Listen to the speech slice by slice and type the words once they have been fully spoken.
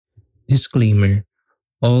Disclaimer: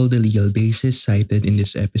 all the legal bases cited in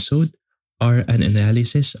this episode are an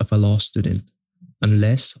analysis of a law student,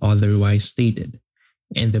 unless otherwise stated,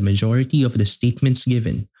 and the majority of the statements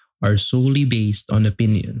given are solely based on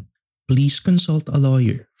opinion. Please consult a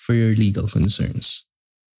lawyer for your legal concerns.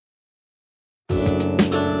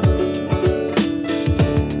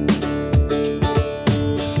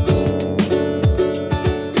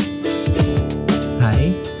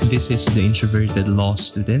 Hi, this is the Introverted Law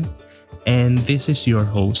Student, and this is your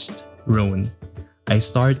host, Roan. I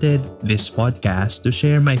started this podcast to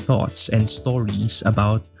share my thoughts and stories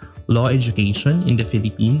about law education in the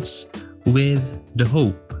Philippines with the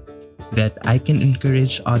hope that I can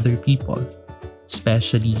encourage other people,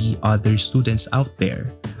 especially other students out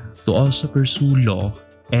there, to also pursue law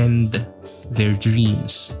and their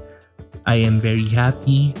dreams. I am very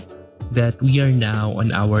happy that we are now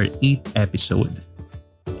on our 8th episode.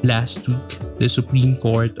 Last week, the Supreme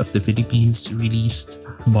Court of the Philippines released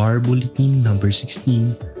Bar Bulletin number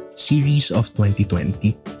 16, series of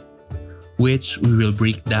 2020, which we will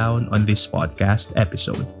break down on this podcast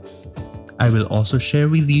episode. I will also share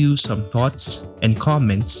with you some thoughts and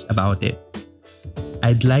comments about it.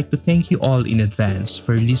 I'd like to thank you all in advance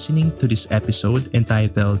for listening to this episode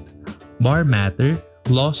entitled Bar Matter,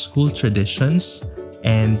 Law School Traditions,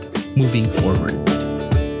 and Moving Forward.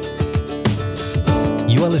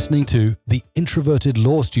 You are listening to The Introverted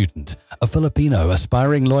Law Student, a Filipino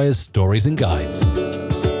aspiring lawyer's stories and guides.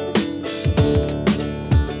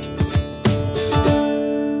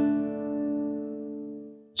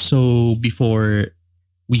 So before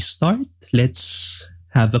we start, let's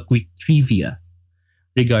have a quick trivia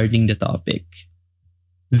regarding the topic.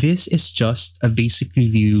 This is just a basic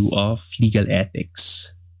review of legal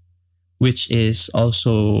ethics, which is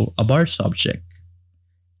also a bar subject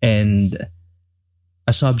and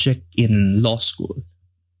a subject in law school.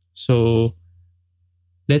 So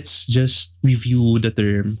let's just review the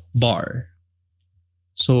term bar.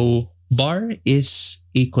 So bar is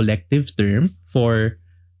a collective term for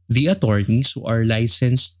the attorneys who are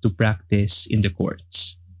licensed to practice in the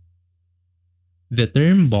courts. The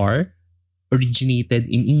term bar originated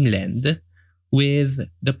in England with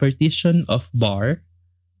the partition of bar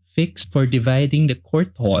fixed for dividing the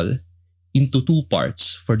court hall into two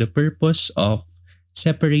parts for the purpose of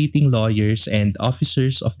separating lawyers and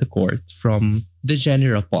officers of the court from the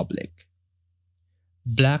general public.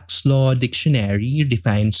 Black's Law Dictionary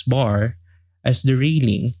defines bar as the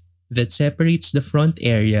railing that separates the front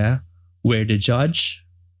area where the judge,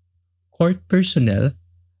 court personnel,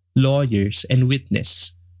 lawyers, and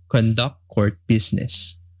witness conduct court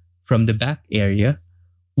business from the back area,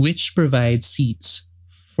 which provides seats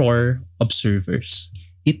for observers.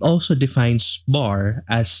 It also defines bar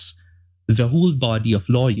as the whole body of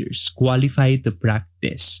lawyers qualified to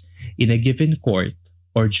practice in a given court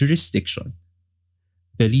or jurisdiction,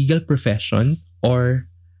 the legal profession, or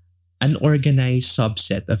an organized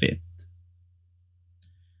subset of it.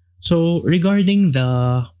 So regarding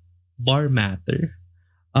the bar matter,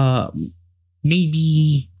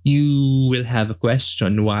 maybe you will have a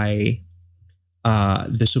question why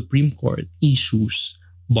the Supreme Court issues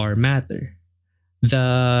bar matter.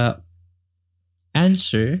 The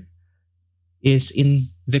answer is in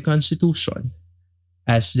the Constitution,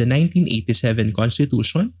 as the 1987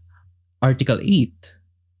 Constitution, Article 8,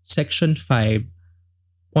 Section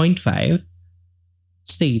 5.5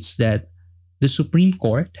 states that the Supreme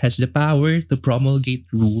Court has the power to promulgate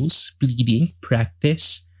rules, pleading,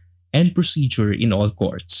 practice, and procedure in all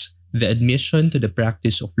courts, the admission to the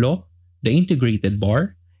practice of law, the integrated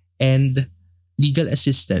bar, and legal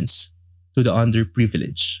assistance to the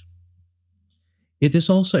underprivileged. It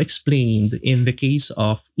is also explained in the case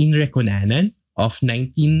of In Re Cunanan of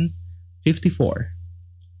 1954.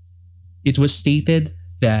 It was stated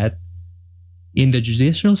that in the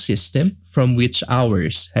judicial system from which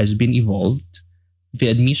ours has been evolved, the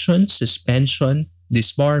admission, suspension,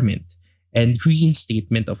 disbarment, and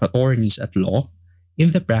reinstatement of attorneys at law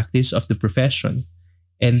in the practice of the profession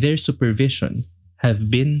and their supervision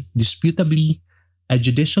have been disputably a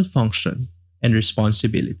judicial function and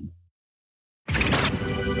responsibility.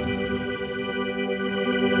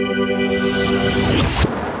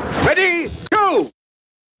 Ready, go!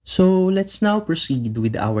 So let's now proceed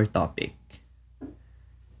with our topic.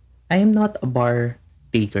 I am not a bar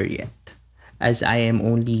taker yet, as I am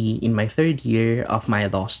only in my 3rd year of my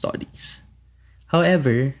law studies.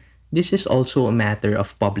 However, this is also a matter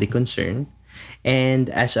of public concern, and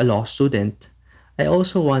as a law student, I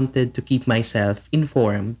also wanted to keep myself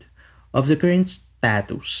informed of the current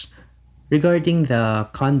status regarding the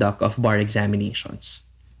conduct of bar examinations,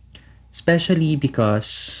 especially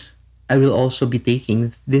because I will also be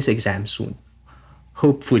taking this exam soon.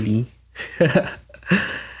 Hopefully.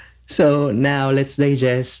 So now let's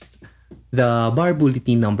digest the Bar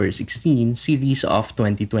Bulletin number 16 series of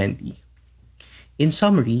 2020. In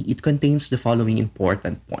summary, it contains the following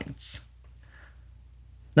important points.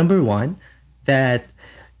 Number one, that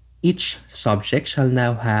each subject shall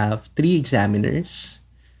now have 3 examiners,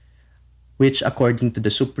 which according to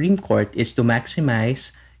the Supreme Court is to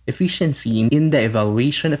maximize efficiency in the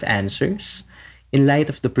evaluation of answers in light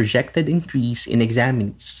of the projected increase in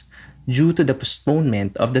examinees due to the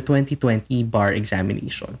postponement of the 2020 bar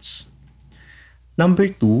examinations. Number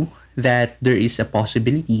two, that there is a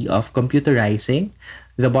possibility of computerizing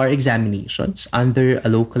the bar examinations under a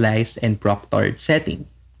localized and proctored setting.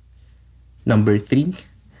 Number three,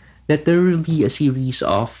 that there will be a series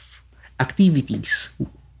of activities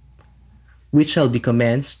which shall be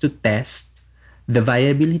commenced to test the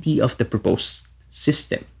viability of the proposed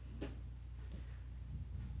system,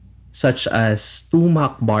 such as 2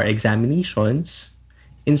 mock bar examinations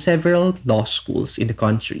in several law schools in the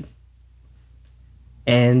country.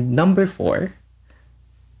 And number four,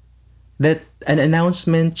 that an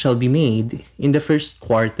announcement shall be made in the first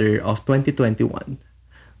quarter of 2021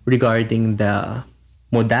 regarding the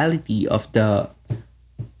modality of the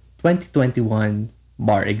 2021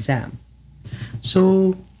 bar exam.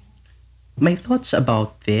 So, my thoughts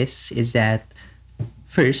about this is that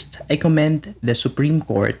first, I commend the Supreme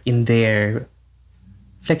Court in their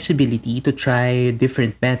flexibility to try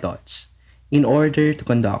different methods in order to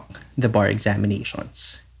conduct the bar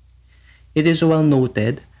examinations. It is well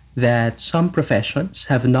noted that some professions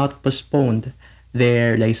have not postponed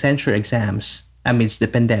their licensure exams amidst the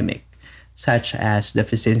pandemic, such as the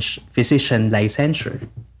physician licensure.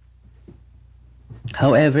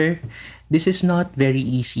 However, this is not very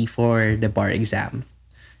easy for the bar exam,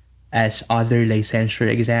 as other licensure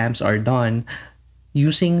exams are done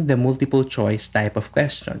using the multiple choice type of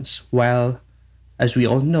questions, while, as we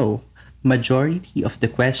all know, majority of the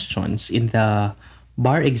questions in the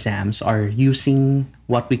bar exams are using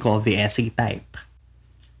what we call the essay type.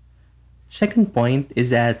 Second point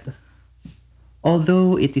is that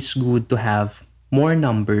although it is good to have more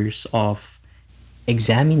numbers of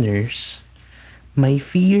examiners, my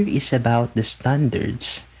fear is about the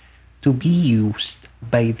standards to be used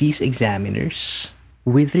by these examiners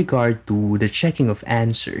with regard to the checking of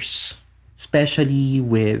answers, especially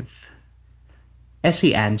with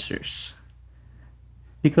essay answers,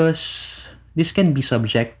 because this can be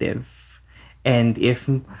subjective, and if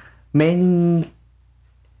many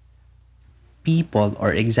people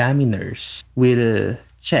or examiners will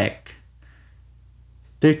check,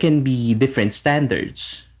 there can be different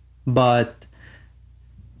standards, but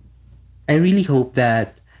I really hope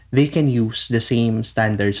that they can use the same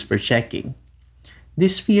standards for checking.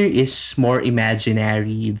 This fear is more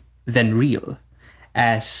imaginary than real,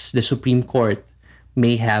 as the Supreme Court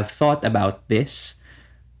may have thought about this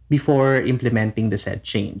before implementing the said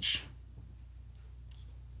change.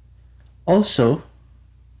 Also,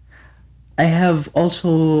 I have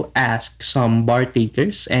also asked some bar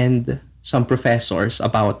takers and some professors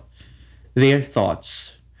about their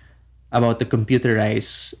thoughts about the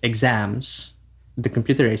computerized exams, the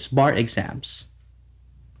computerized bar exams.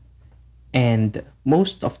 And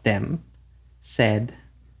most of them said,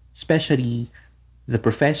 especially the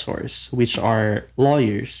professors, which are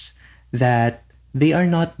lawyers, that they are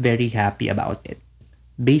not very happy about it.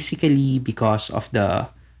 Basically, because of the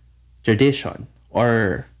tradition,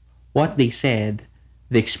 or what they said,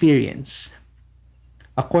 the experience.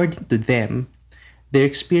 According to them, their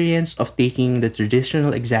experience of taking the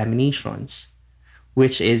traditional examinations,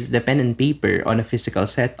 which is the pen and paper on a physical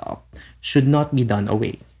setup, should not be done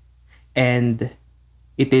away. And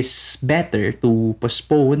it is better to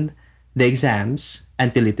postpone the exams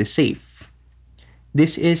until it is safe.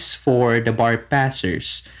 This is for the bar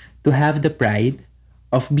passers to have the pride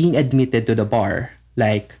of being admitted to the bar,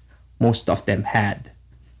 like most of them had.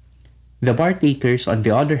 The bar takers, on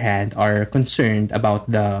the other hand, are concerned about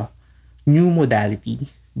the new modality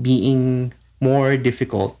being more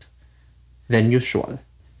difficult than usual,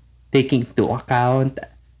 taking into account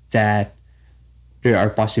that there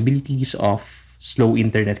are possibilities of slow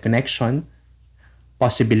internet connection,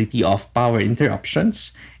 possibility of power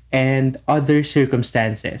interruptions, and other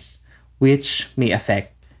circumstances which may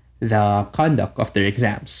affect the conduct of their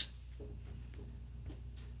exams.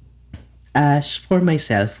 As for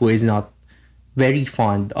myself, who is not very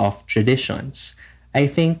fond of traditions, I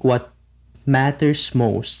think what matters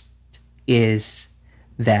most is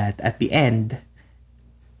that at the end,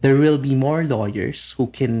 there will be more lawyers who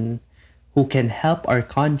can help our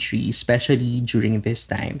country, especially during these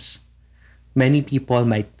times. Many people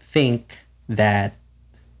might think that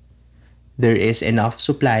there is enough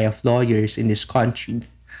supply of lawyers in this country.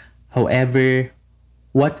 However,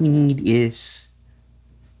 what we need is,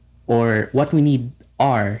 or what we need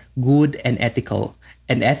are good and ethical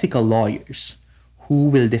lawyers who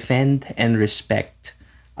will defend and respect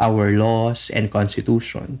our laws and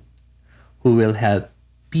constitution, who will help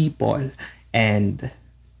people and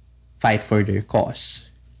fight for their cause.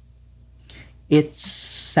 It's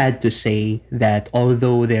sad to say that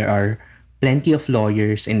although there are plenty of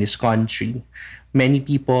lawyers in this country, many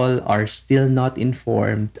people are still not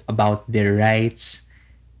informed about their rights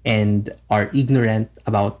and are ignorant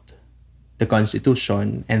about the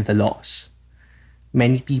Constitution and the laws.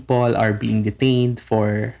 Many people are being detained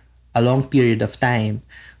for a long period of time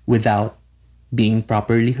without being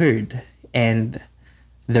properly heard, and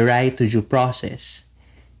the right to due process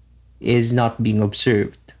is not being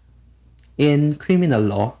observed. In criminal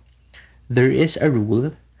law, there is a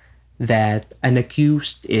rule that an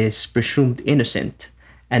accused is presumed innocent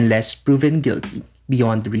unless proven guilty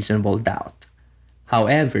beyond reasonable doubt.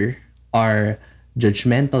 However, our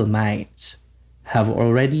judgmental minds have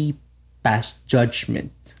already passed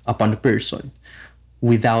judgment upon a person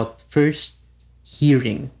without first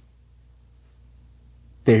hearing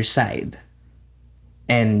their side.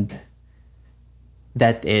 And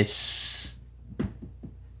that is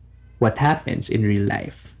what happens in real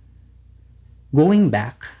life. Going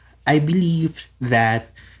back, I believe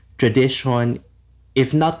that tradition,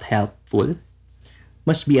 if not helpful,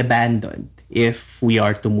 must be abandoned if we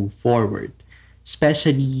are to move forward,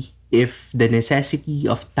 especially if the necessity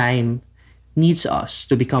of time needs us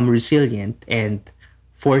to become resilient and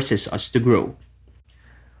forces us to grow.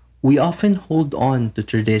 We often hold on to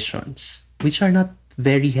traditions which are not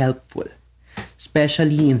very helpful,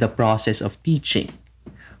 especially in the process of teaching,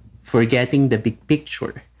 forgetting the big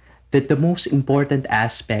picture that the most important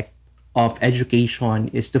aspect of education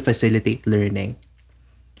is to facilitate learning.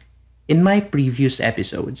 In my previous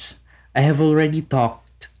episodes, I have already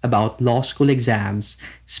talked about law school exams,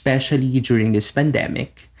 especially during this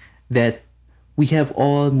pandemic, that we have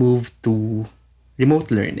all moved to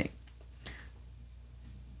remote learning.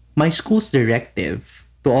 My school's directive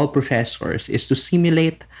to all professors is to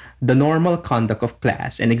simulate the normal conduct of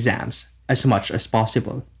class and exams as much as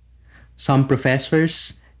possible. Some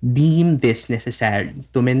professors deem this necessary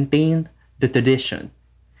to maintain the tradition.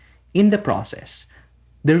 In the process,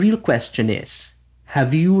 the real question is,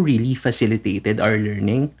 have you really facilitated our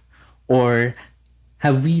learning, or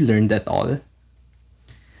have we learned at all?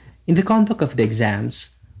 In the conduct of the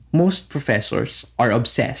exams, most professors are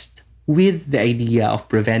obsessed with the idea of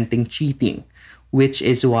preventing cheating, which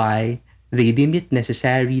is why they deem it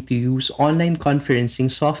necessary to use online conferencing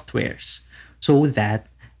softwares so that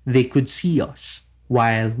they could see us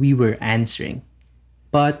while we were answering.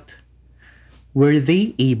 But were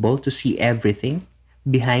they able to see everything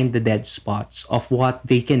behind the dead spots of what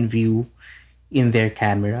they can view in their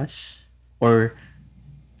cameras, or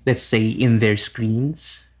let's say in their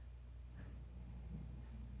screens?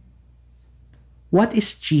 What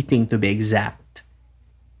is cheating, to be exact?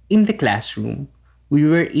 In the classroom, we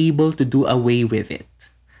were able to do away with it.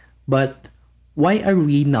 But why are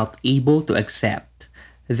we not able to accept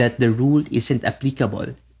that the rule isn't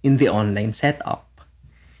applicable in the online setup?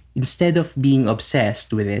 Instead of being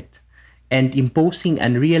obsessed with it and imposing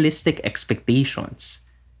unrealistic expectations,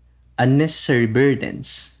 unnecessary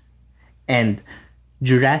burdens, and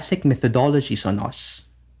Jurassic methodologies on us,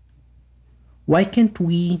 why can't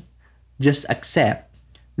we just accept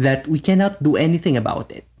that we cannot do anything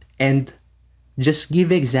about it and just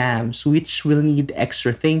give exams which will need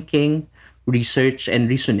extra thinking, research, and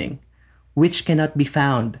reasoning, which cannot be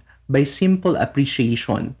found by simple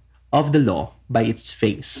appreciation of the law by its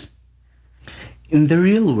face? In the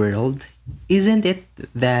real world, isn't it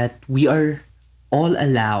that we are all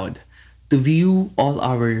allowed to view all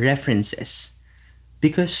our references?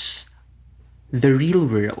 Because the real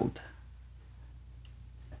world,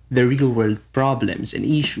 the real world problems and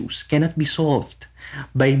issues cannot be solved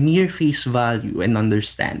by mere face value and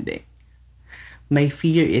understanding. My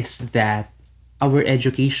fear is that our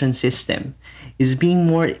education system is being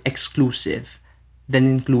more exclusive than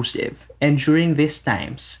inclusive, and during these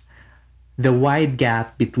times, the wide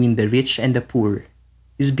gap between the rich and the poor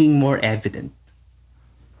is being more evident.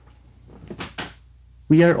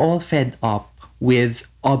 We are all fed up with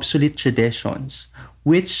obsolete traditions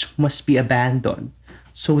which must be abandoned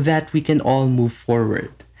so that we can all move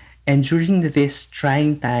forward. And during these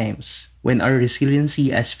trying times, when our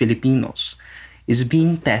resiliency as Filipinos is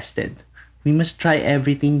being tested, we must try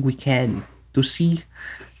everything we can to see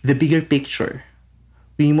the bigger picture,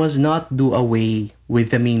 We must not do away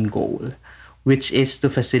with the main goal, which is to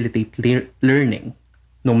facilitate learning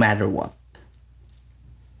no matter what.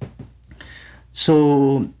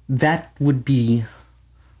 So that would be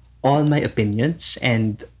all my opinions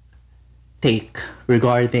and take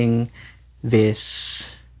regarding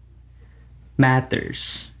this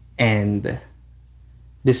matters and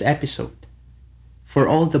this episode. For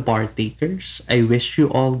all the bar takers, I wish you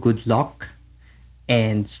all good luck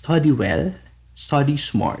and study well, study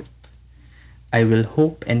smart. I will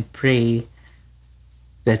hope and pray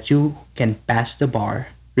that you can pass the bar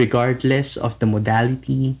regardless of the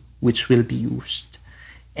modality which will be used.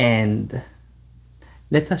 And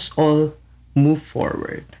let us all move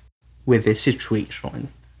forward with this situation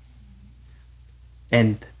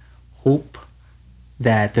and hope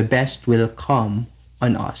that the best will come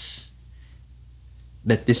on us,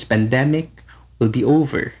 that this pandemic will be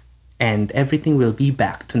over and everything will be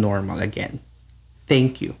back to normal again.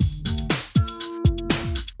 Thank you.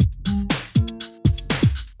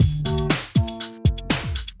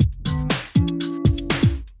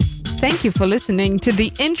 Thank you for listening to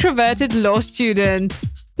The Introverted Law Student.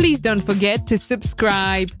 Please don't forget to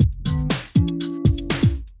subscribe.